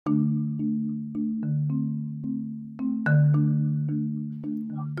Hello,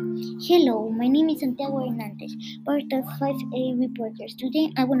 my name is Santiago Hernandez, part of 5A Reporters.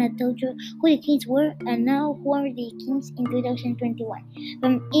 Today I want to tell you who the kings were and now who are the kings in 2021,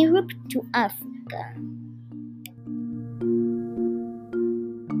 from Europe to Africa.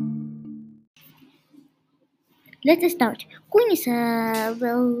 Let's start. Queen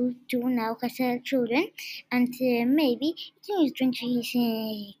Isabel II now has children, and maybe King is drawing to his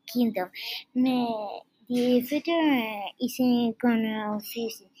kingdom. The future is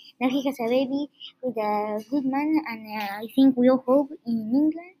confusing. Now he has a baby with a good man, and I think we all hope in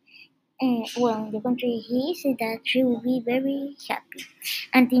England. The country he is, that she will be very happy.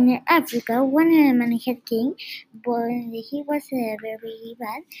 And in Africa, one man had king, but he was very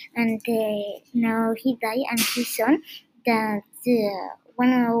bad, and now he died, and his son, that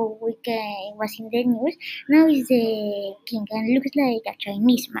one week was in the news, now is the king and looks like a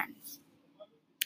Chinese man.